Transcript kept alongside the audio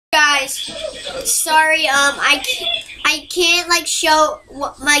Guys, sorry, I can't like show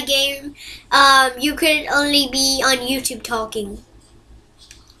my game. You could only be on YouTube talking.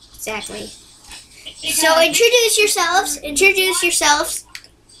 Exactly. So introduce yourselves. Introduce yourselves.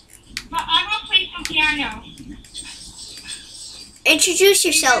 I'm gonna play some piano. Introduce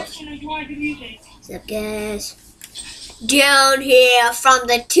yourself. What's up, guys? Down here from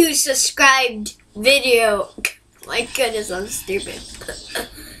the 2 subscribed video. My goodness, I'm stupid.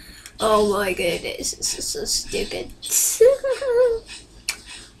 Oh my goodness, this is so stupid.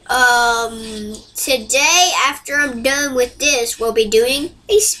 Today, after I'm done with this, we'll be doing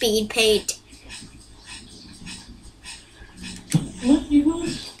a speed paint.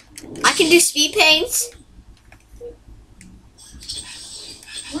 I can do speed paints.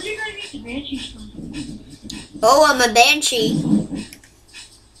 Where do you guys get the banshees from? Oh, I'm a banshee.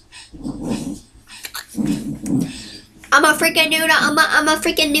 I'm a freaking noodle. I'm a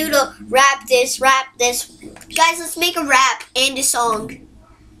freaking noodle. Rap this. Guys, let's make a rap and a song.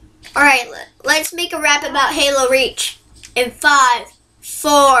 Alright, let's make a rap about Halo Reach. In 5,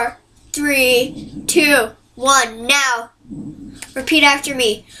 4, 3, 2, 1, now. Repeat after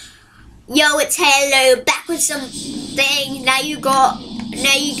me. Yo, it's Halo, back with some things. Now you got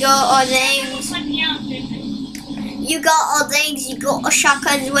all things. You got all things, you got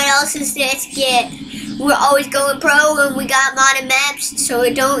shotguns, what else is there to get? We're always going pro and we got modded maps,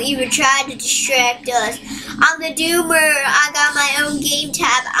 so don't even try to distract us. I'm the Doomer, I got my own game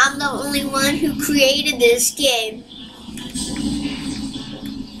tab. I'm the only one who created this game.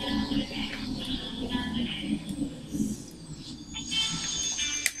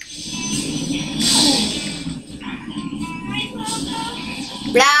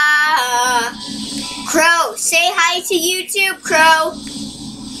 Blah. Crow, say hi to YouTube, Crow.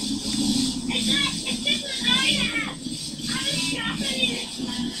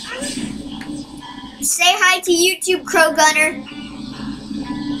 Say hi to YouTube, Crow Gunner.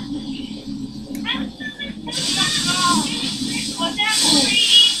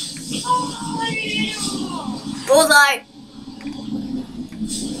 Bullseye.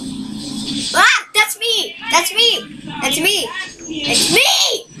 Ah, that's me. That's me. That's me. It's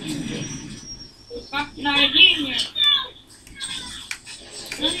me.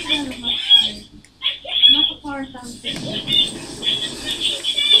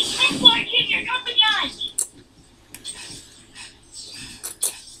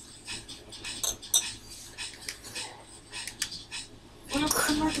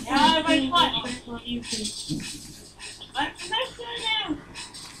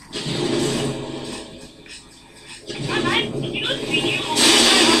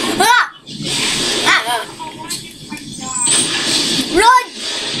 Run!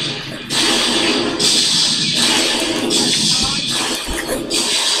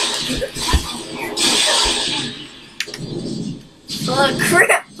 Oh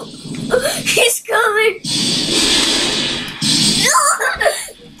crap! He's coming!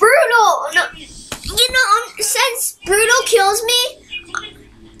 Brutal! No, you know, since Brutal kills me,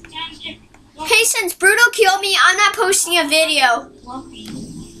 hey, since Brutal killed me, I'm not posting a video.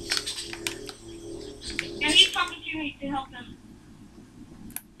 Yeah, he's talking to me to help him.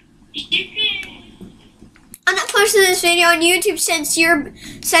 I'm not posting this video on YouTube since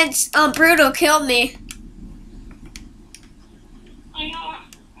Brutal killed me. I know.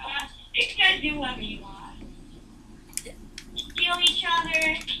 You guys do whatever you want. Kill each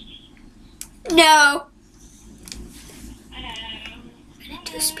other. No.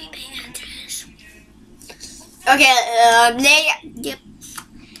 Okay, yep.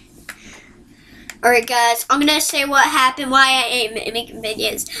 Alright guys, I'm gonna say what happened, why I ain't making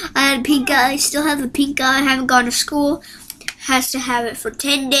videos. I had a pink eye, still have a pink eye, haven't gone to school. Has to have it for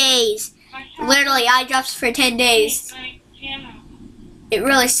 10 days. Literally, eye drops for 10 days. It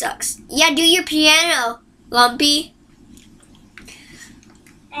really sucks. Yeah, do your piano, Lumpy.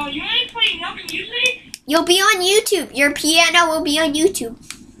 Oh, you ain't playing nothing music? You'll be on YouTube. Your piano will be on YouTube.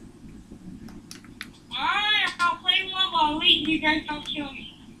 Alright, I'll play one while you guys don't kill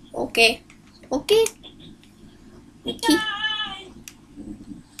me. Okay. Okay. Okay.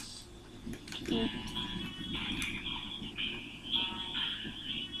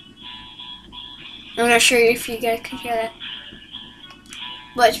 I'm not sure if you guys can hear that.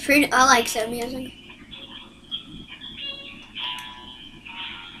 But it's pretty, I like that music.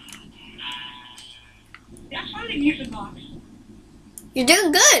 That's on the music box. You're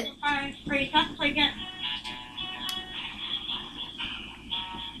doing good. Alright, great. Let's play again.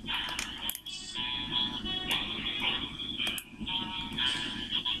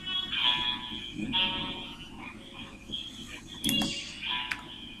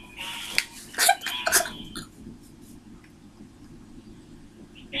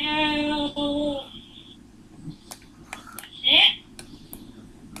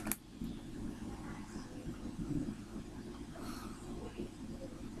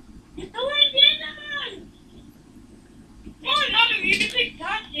 No, I didn't. No, another music.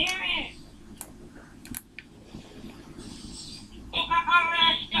 God damn it. Oh,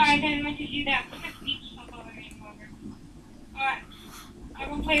 I didn't meant to do that. Put the speech over anymore. Alright. I'm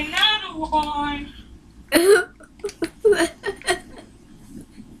gonna play another one.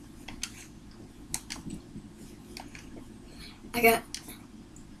 I got.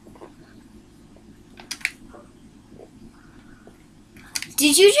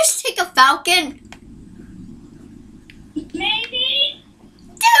 Did you just take a falcon? Maybe.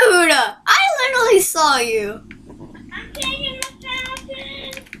 Dude, I literally saw you. I'm taking the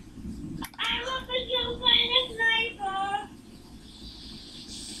fountain. I love the silver and a sniper.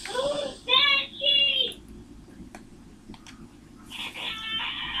 Ooh, Banshee.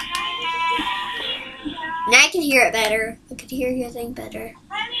 Now I can hear it better. I could hear your thing better.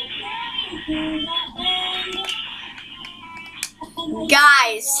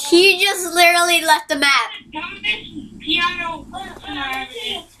 Guys, he just literally left the map. Piano.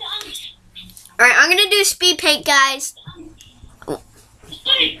 Alright, I'm gonna do speed paint, guys. Wait.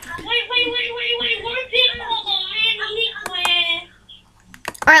 What is it?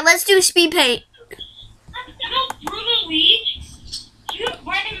 Alright, let's do speed paint. Brutal Leech? You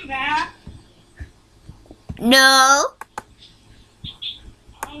bring him back? No.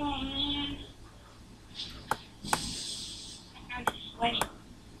 Oh, man. I'm sweating.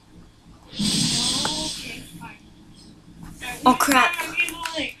 Okay, fine. Oh, crap.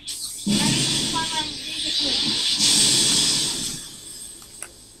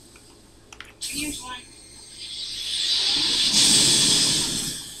 Use one.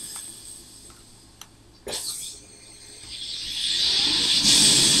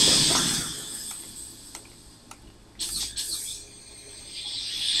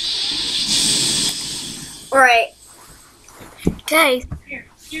 Alright. Okay. Here,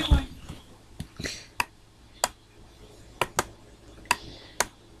 use one.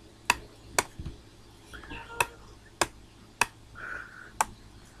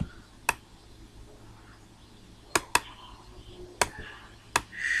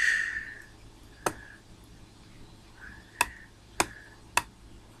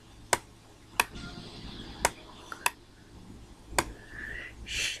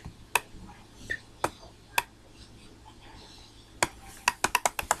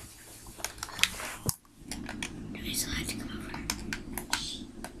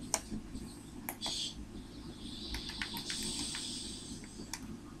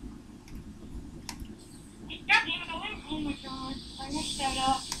 Oh my god, I messed that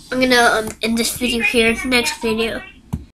up. I'm gonna end this video here. Next video.